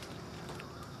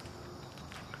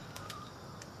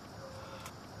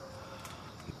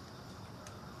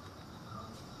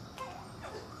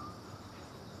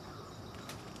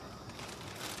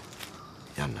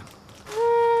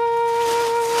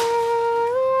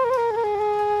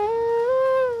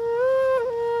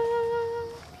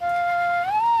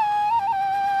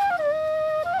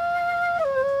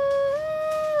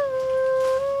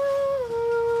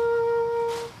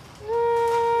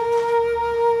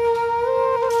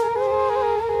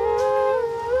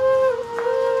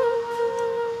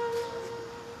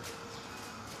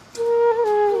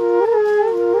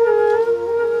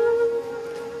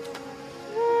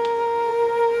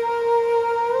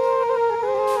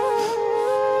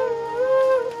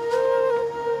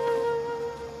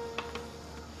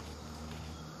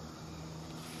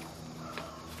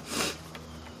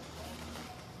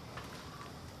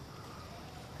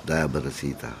 දයාබර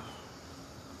සීතා.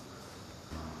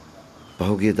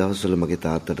 පහුගිය දවස්වල මගේ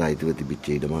තාත්තට අයිතිව තිබිච්ච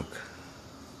ඉඩමක්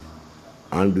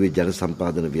ආණ්ඩුවේ ජන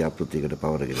සම්පාදන ව්‍යාපෘතියකට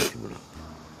පවරගෙන තිබුණා.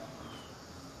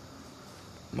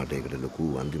 මට ඒකට ලොකු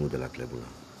වන්දි මුදලක්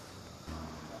ලැබුණා.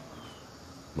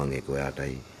 මම ඒක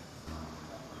ඔයාටයි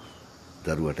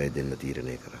දරුවටයි දෙන්න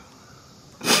තීරණය කරා.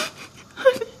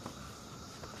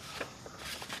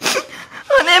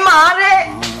 අනේ මාරේ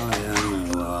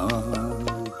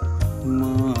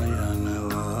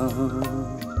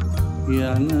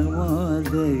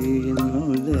යනවාදේ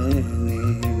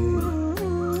නොදැනේ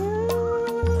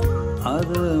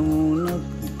අරමුණක්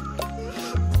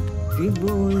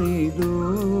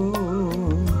තිබුණේදෝ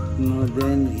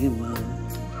නොදැනීම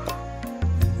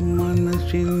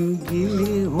මනසින්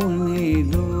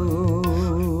ගිලිහුණේදෝ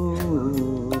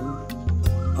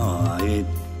ආයෙත්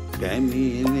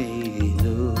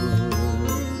පැමිණෙයිදෝ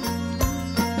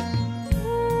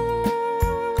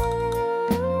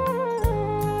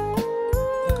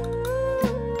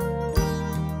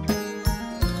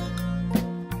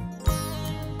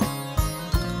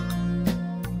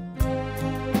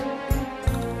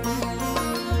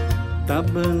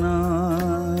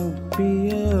තබනා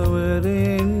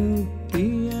පියවරෙන්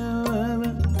පියවර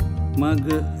මග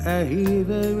ඇහිර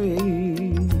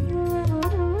වෙයි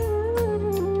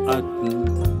අත්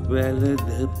වැලද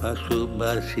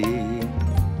පසුබසී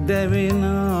දැවෙන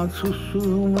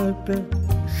සුසුමට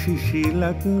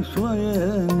සිසිලක්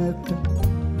සොයනට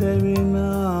දැවෙන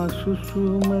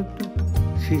සුසුමට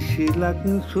සිසිලක්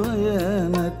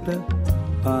සොයනට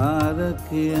පාර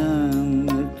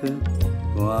කියන්නට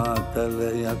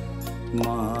වාතලයක්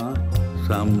මා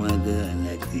සමග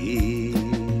නැති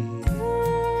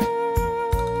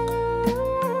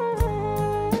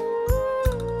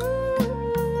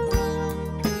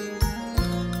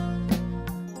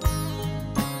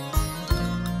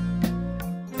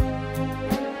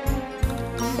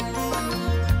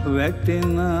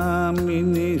වැටෙන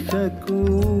මිනිසකු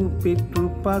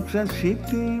පිටුපස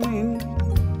සිටිමින්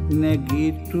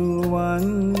නැගිටුවන්නට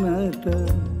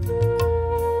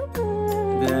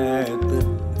දෑත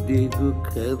දිගු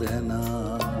කරන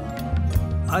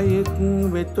අයෙක්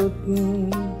වෙතොත්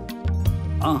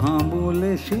අහඹු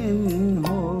ලෙසින්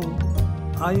හෝ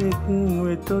අයෙක්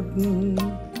වෙතොත්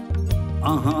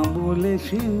අහඹු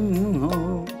ලෙසින්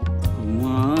හෝ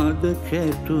මාද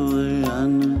කැටුව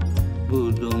යන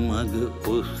බුදුමග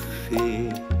ඔස්සේ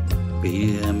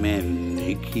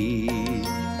පියමැන්නෙකි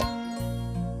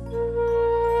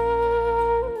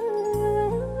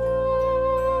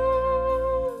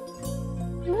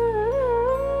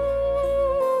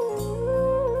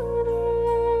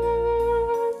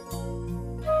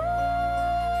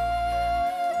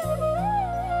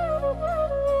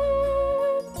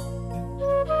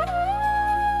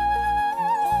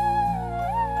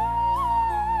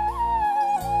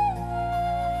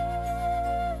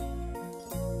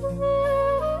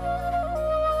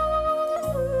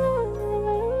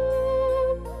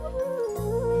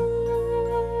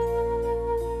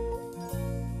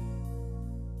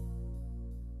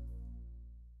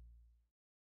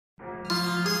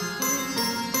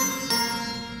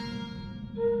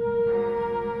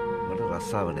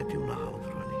රස්සාව නැති වුණා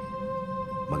හාමුදුරුවනේ.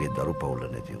 මගේ දරු පවුල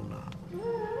නැති වුණා.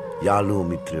 යාළුවෝ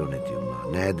මිත්‍රයෝ නැති වුණා.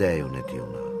 නෑදෑයෝ නැති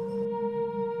වුණා.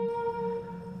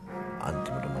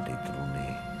 අන්තිමට මට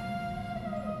ඉතුරුනේ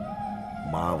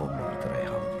මාවම විතරයි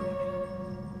හාමුදුරුවනේ.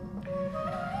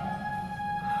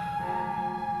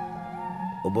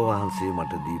 ඔබ වහන්සේ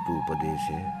මට දීපු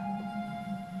උපදේශය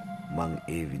මං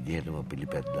ඒ විදිහටම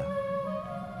පිළිපැද්දා.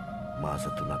 මාස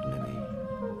 3ක් නෙමෙයි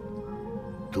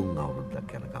 3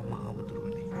 අවුරුද්දක් යනකම්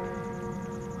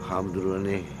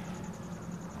හාමුදුරුවනේ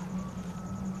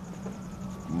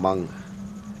මං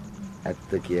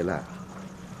ඇත්ත කියලා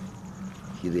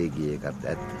හිරේ ගිය එකත්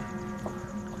ඇත්ත.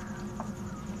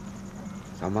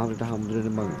 සමහරවිට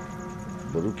හාමුදුරුවනේ මං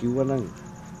බොරු කිව්වනම්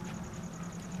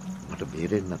මට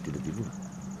බේරෙන්න ඉඩ තිබුණා.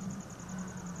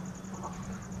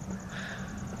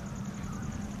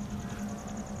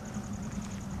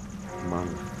 මං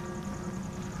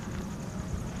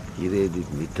හිරේදි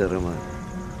නිතරම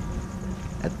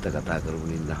ඇත්ත කතා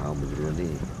කරමින් ඉන්න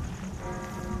හාමුදුරුවනේ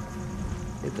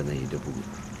එතන හිටපු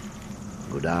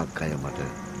ගොඩාක් අය මට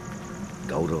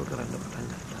ගෞරව කරන්න පටන්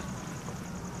ගත්තා.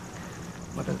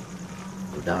 මට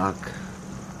ගොඩාක්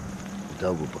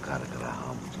උදව් උපකාර කරා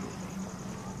හාමුදුරුවනේ.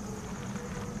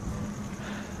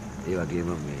 ඒ වගේම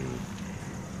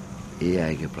ඒ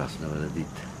අයගේ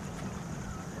ප්‍රශ්නවලදීත්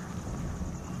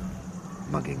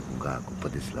මගෙන් හුඟක්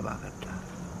උපදෙස් ලබා ගත්තා.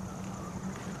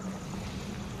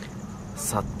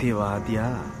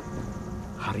 සත්‍යවාදියා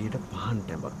හරියට පහන්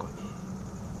ටැඹක් වගේ.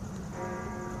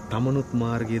 තමනුත්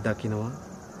මාර්ගය දකිනවා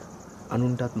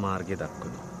අනුන්ටත් මාර්ගය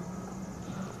දක්වනවා.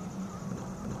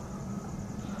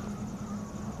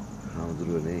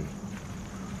 හාමුදුරුවනේ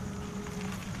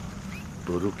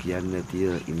බොරු කියන්නේ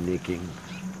නැතිව ඉන්න එකෙන්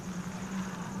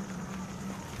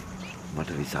මට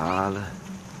විශාල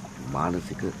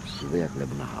මානසික සුවයක්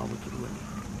ලැබුණා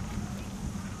හාමුදුරුවනේ.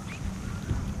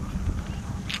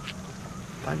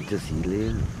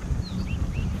 පංචශීලයෙන්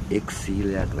එක්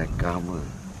සීලයක් රැක්කාම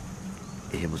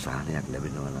එහෙම සහනයක්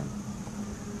ලැබෙනවා නම්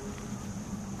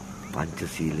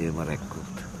පංචශීලයම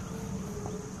රැක්කොත්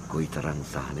කොයිතරම්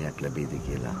සහනයක් ලැබෙයිද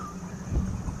කියලා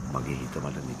මගේ හිත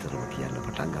මට නිතරම කියන්න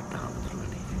පටන් ගත්තා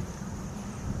හාමුදුරුවනේ.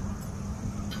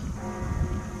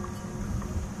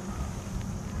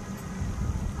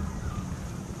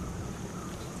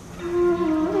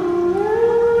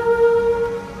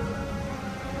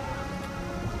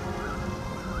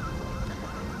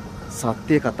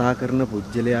 සත්‍ය කතා කරන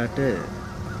පුජ්‍යලයාට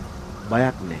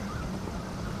බයක් නැහැ.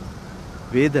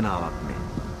 වේදනාවක්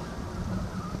නැහැ.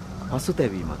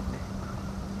 පසුතැවීමක් නැහැ.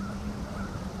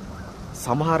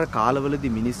 සමහර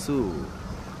කාලවලදී මිනිස්සු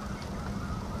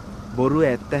බොරුව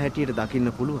ඇත්ත හැටියට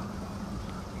දකින්න පුළුවන්.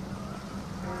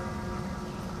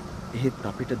 එහෙත්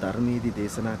අපිට ධර්මයේදී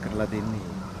දේශනා කරලා දෙන්නේ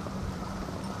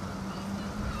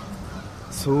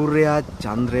සූර්යයා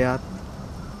චන්ද්‍රයාත්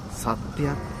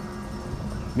සත්‍යයත්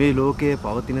මේ ලෝකයේ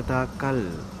පවතින තාක්කල්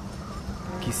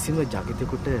කිසිම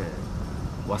ජගතෙකුට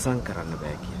වසන් කරන්න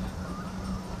බෑ කියලා.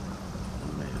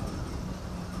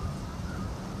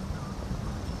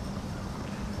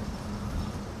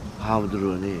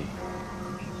 හාමුදුරුවනේ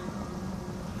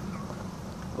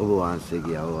ඔබ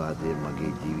වහන්සේගේ අවවාදය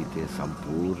මගේ ජීවිතය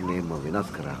සම්පූර්ණයෙන්ම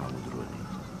වෙනස් කරා හාමුදුරුවනේ.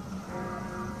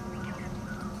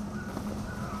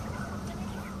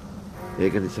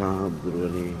 ඒක නිසා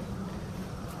හාමුදුරුවනේ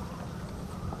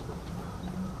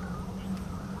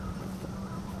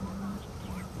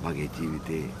මගේ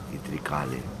ජීවිතේ ඉතිරි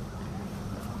කාලය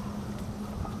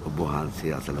ඔබ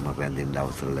වහන්සේ අසලම රැඳෙන්න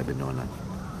අවසර ලැබෙනවා නම්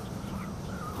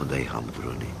හොඳයි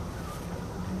හාමුදුරනේ.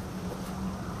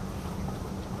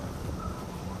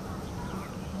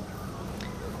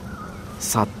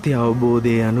 සත්‍ය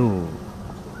අවබෝධය යනු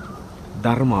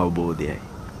ධර්ම අවබෝධයයි.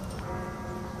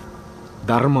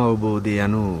 ධර්ම අවබෝධය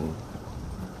යනු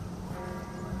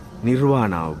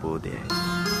නිර්වාණ අවබෝධයයි.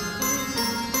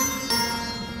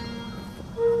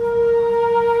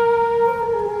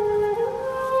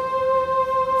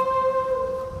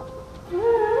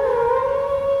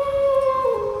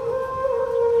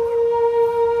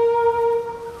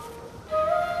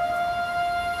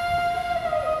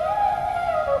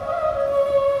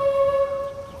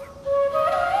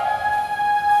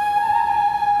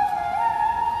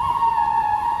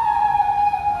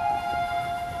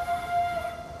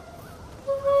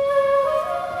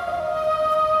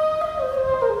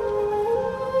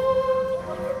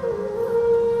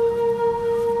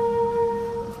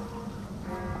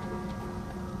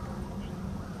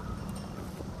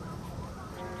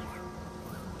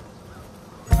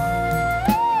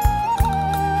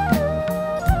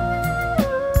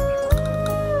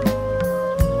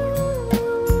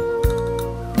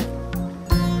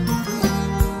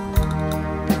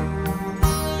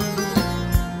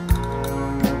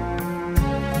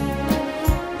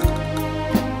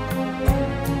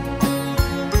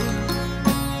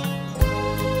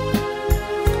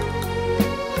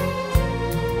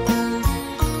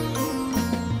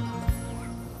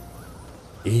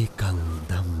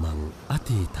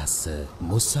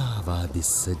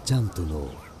 මුසාවාදිස්ස ජන්තුනෝ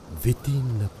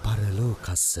විතින්න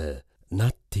පරලෝකස්ස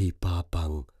නත්ති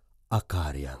පාපං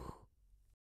අකාරයන්.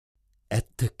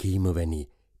 ඇත්ත කීම වැනි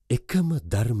එකම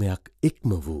ධර්මයක්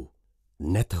ඉක්ම වූ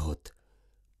නැතහොත්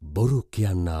බොරු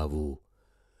කියන්නා වූ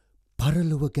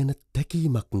පරලොව ගැන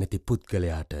තැකීමක් නැති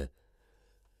පුද්ගලයාට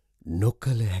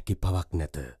නොකළ හැකි පවක්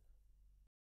නැත.